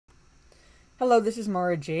Hello, this is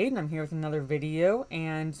Mara Jade, and I'm here with another video,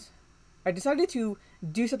 and I decided to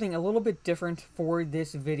do something a little bit different for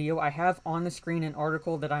this video. I have on the screen an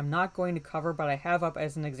article that I'm not going to cover, but I have up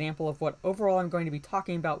as an example of what overall I'm going to be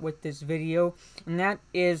talking about with this video, and that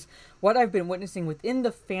is what I've been witnessing within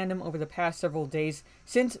the fandom over the past several days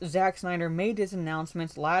since Zack Snyder made his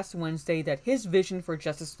announcement last Wednesday that his vision for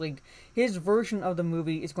Justice League, his version of the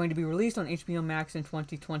movie, is going to be released on HBO Max in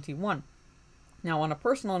 2021. Now, on a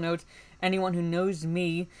personal note, anyone who knows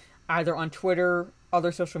me, either on Twitter,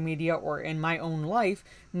 other social media, or in my own life,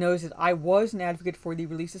 knows that I was an advocate for the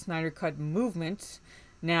Release the Snyder Cut movement,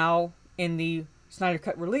 now in the Snyder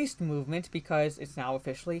Cut released movement, because it's now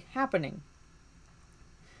officially happening.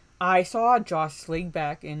 I saw Justice League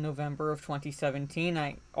back in November of 2017.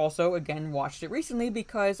 I also, again, watched it recently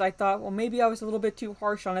because I thought, well, maybe I was a little bit too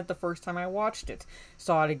harsh on it the first time I watched it.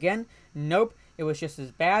 Saw it again. Nope. It was just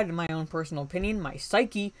as bad in my own personal opinion. My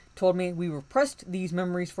psyche told me we repressed these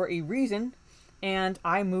memories for a reason, and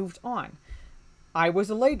I moved on. I was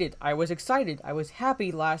elated. I was excited. I was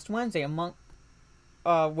happy last Wednesday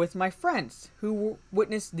with my friends who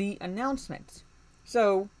witnessed the announcement.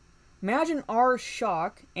 So, imagine our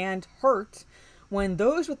shock and hurt when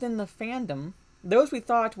those within the fandom, those we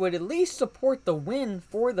thought would at least support the win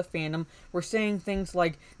for the fandom, were saying things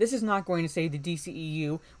like, this is not going to save the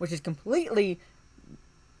DCEU, which is completely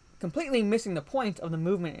missing the point of the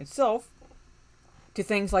movement itself, to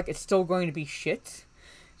things like, it's still going to be shit,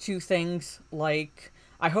 to things like,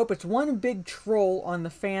 I hope it's one big troll on the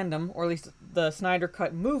fandom, or at least the Snyder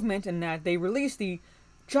Cut movement, and that they release the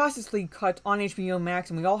Justice League cut on HBO Max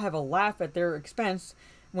and we all have a laugh at their expense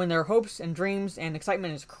when their hopes and dreams and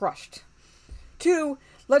excitement is crushed. 2,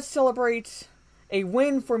 let's celebrate a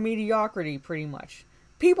win for mediocrity, pretty much.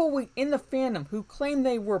 People in the fandom who claim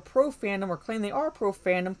they were pro-fandom or claim they are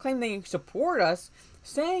pro-fandom, claim they support us,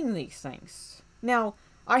 saying these things. Now,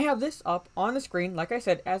 I have this up on the screen, like I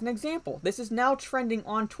said, as an example. This is now trending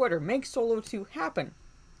on Twitter. Make Solo 2 happen.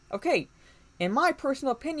 Okay, in my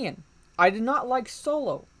personal opinion, I did not like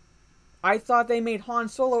Solo. I thought they made Han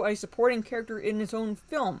Solo a supporting character in his own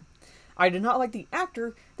film. I did not like the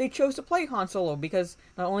actor they chose to play Han Solo, because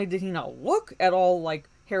not only did he not look at all like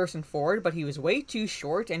Harrison Ford, but he was way too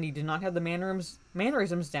short and he did not have the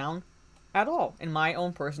mannerisms down at all, in my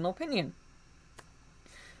own personal opinion.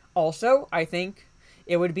 Also, I think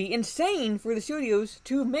it would be insane for the studios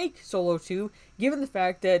to make Solo 2, given the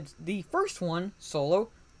fact that the first one, Solo,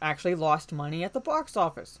 actually lost money at the box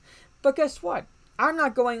office. But guess what? I'm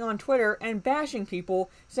not going on Twitter and bashing people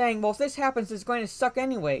saying, well, if this happens, it's going to suck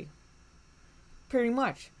anyway. Pretty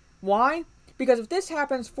much. Why? Because if this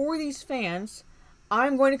happens for these fans,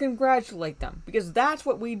 I'm going to congratulate them. Because that's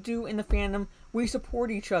what we do in the fandom. We support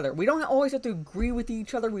each other. We don't always have to agree with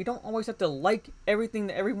each other. We don't always have to like everything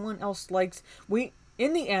that everyone else likes.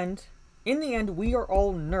 In the end, we are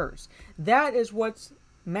all nerds. That is what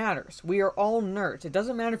matters. We are all nerds. It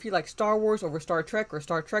doesn't matter if you like Star Wars over Star Trek, or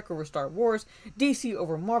Star Trek over Star Wars, DC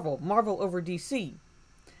over Marvel, Marvel over DC,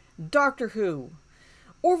 Doctor Who,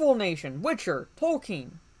 Orville Nation, Witcher,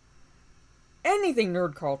 Tolkien, anything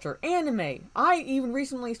nerd culture, anime. I even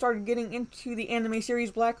recently started getting into the anime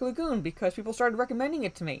series Black Lagoon because people started recommending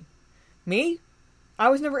it to me. Me? I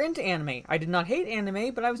was never into anime. I did not hate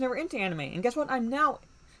anime, but I was never into anime. And guess what? I'm now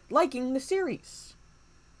liking the series.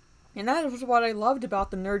 And that is what I loved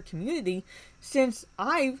about the nerd community, since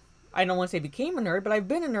I don't want to say became a nerd, but I've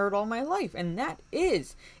been a nerd all my life. And that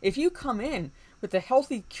is, if you come in with a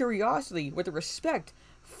healthy curiosity, with a respect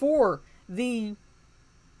for the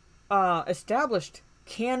established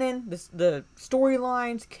canon, the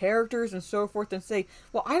storylines, characters, and so forth, and say,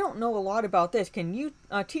 well, I don't know a lot about this, can you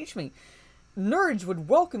teach me? Nerds would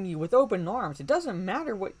welcome you with open arms. It doesn't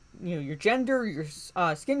matter what, your gender, your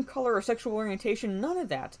skin color, or sexual orientation, none of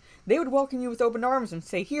that. They would welcome you with open arms and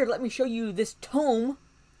say, here, let me show you this tome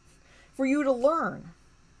for you to learn.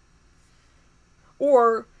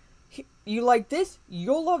 Or, you like this,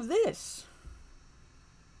 you'll love this.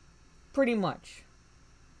 Pretty much.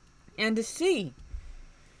 And to see,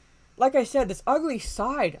 like I said, this ugly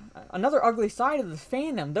side, another ugly side of the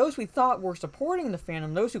fandom, those we thought were supporting the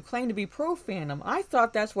fandom, those who claim to be pro-fandom, I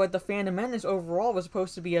thought that's what the Fandom Menace overall was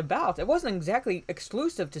supposed to be about. It wasn't exactly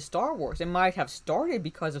exclusive to Star Wars. It might have started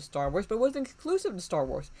because of Star Wars, but it wasn't exclusive to Star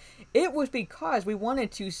Wars. It was because we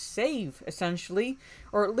wanted to save, essentially,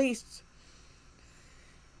 or at least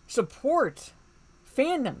support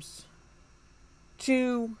fandoms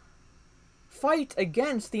to fight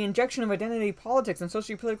against the injection of identity politics and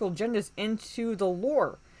socio-political agendas into the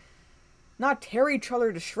lore. Not tear each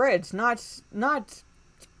other to shreds, not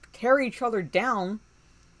tear each other down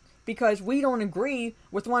because we don't agree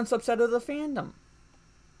with one subset of the fandom.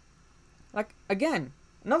 Like, again,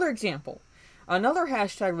 another example. Another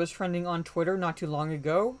hashtag was trending on Twitter not too long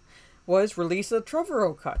ago was release of the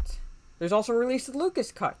Trevorrow cut. There's also release of the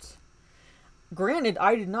Lucas cut. Granted,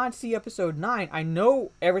 I did not see episode 9. I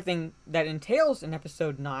know everything that entails in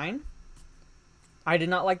episode 9. I did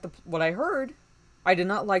not like what I heard. I did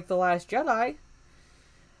not like The Last Jedi.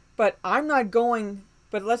 But I'm not going...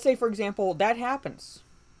 But let's say, for example, that happens.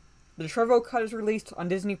 The Trevorrow cut is released on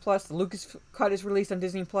Disney+. The Lucas cut is released on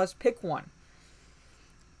Disney+. Pick one.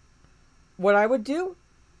 What I would do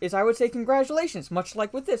is I would say congratulations. Much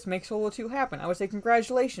like with this, Make Solo 2 happen. I would say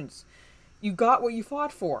congratulations. You got what you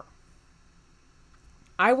fought for.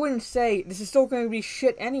 I wouldn't say this is still going to be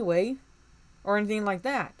shit anyway. Or anything like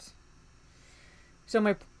that. So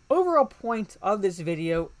my overall point of this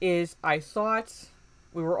video is I thought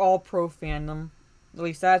we were all pro-fandom. At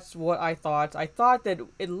least that's what I thought. I thought that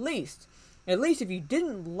at least if you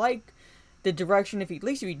didn't like the direction, at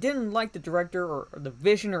least if you didn't like the director or the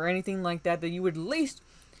vision or anything like that, that you would at least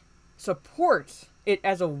support it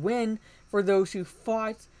as a win for those who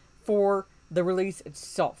fought for the release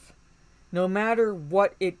itself. No matter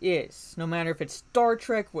what it is. No matter if it's Star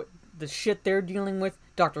Trek, what the shit they're dealing with,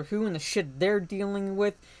 Doctor Who and the shit they're dealing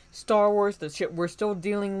with, Star Wars, the shit we're still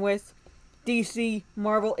dealing with, DC,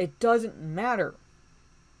 Marvel, it doesn't matter.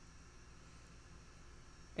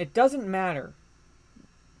 It doesn't matter.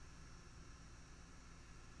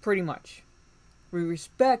 Pretty much. We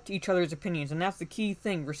respect each other's opinions, and that's the key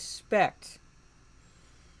thing, respect.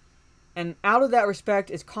 And out of that respect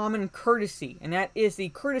is common courtesy, and that is the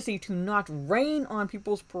courtesy to not rain on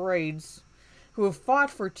people's parades who have fought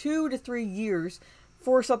for 2 to 3 years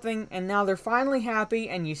for something, and now they're finally happy,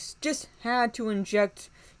 and you just had to inject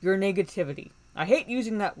your negativity. I hate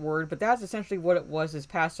using that word, but that's essentially what it was this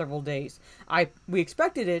past several days. We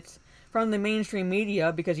expected it from the mainstream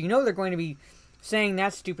media, because you know they're going to be saying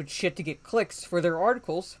that stupid shit to get clicks for their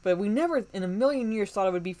articles, but we never in a million years thought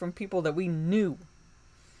it would be from people that we knew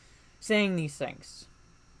saying these things.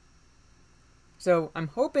 So I'm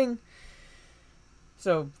hoping...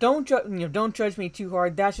 So don't judge me too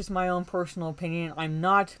hard. That's just my own personal opinion. I'm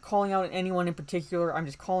not calling out anyone in particular. I'm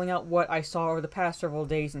just calling out what I saw over the past several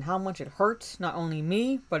days and how much it hurts not only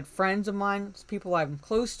me, but friends of mine, people I'm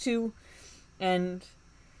close to, and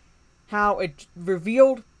how it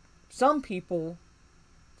revealed some people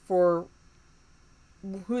for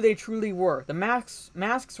who they truly were. The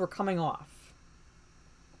masks were coming off.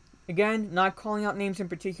 Again, not calling out names in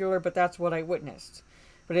particular, but that's what I witnessed.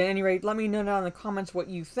 But at any rate, let me know down in the comments what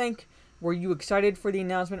you think. Were you excited for the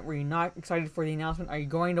announcement? Were you not excited for the announcement? Are you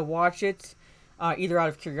going to watch it either out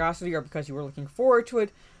of curiosity or because you were looking forward to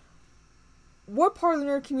it? What part of the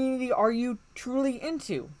nerd community are you truly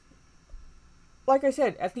into? Like I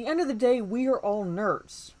said, at the end of the day, we are all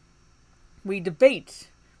nerds. We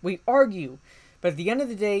debate, we argue, but at the end of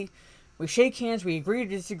the day, we shake hands, we agree to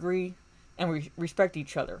disagree, and we respect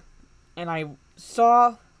each other. And I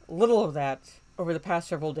saw little of that over the past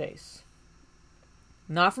several days.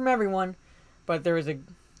 Not from everyone, but there was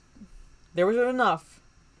enough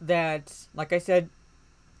that, like I said,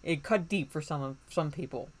 it cut deep for some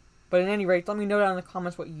people. But at any rate, let me know down in the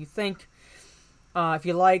comments what you think. If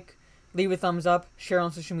you like, leave a thumbs up, share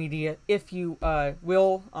on social media if you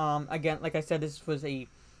will. Again, like I said, this was a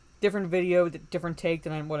different video, different take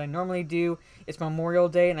than what I normally do. It's Memorial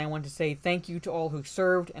Day, and I want to say thank you to all who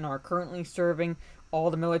served and are currently serving. All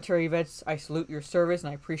the military vets, I salute your service, and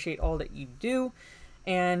I appreciate all that you do.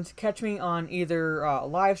 And catch me on either a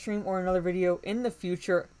live stream or another video in the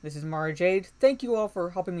future. This is Mara Jade. Thank you all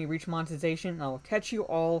for helping me reach monetization, and I will catch you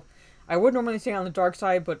all. I would normally say on the dark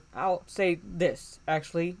side, but I'll say this,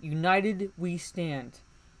 actually. United we stand.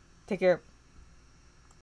 Take care.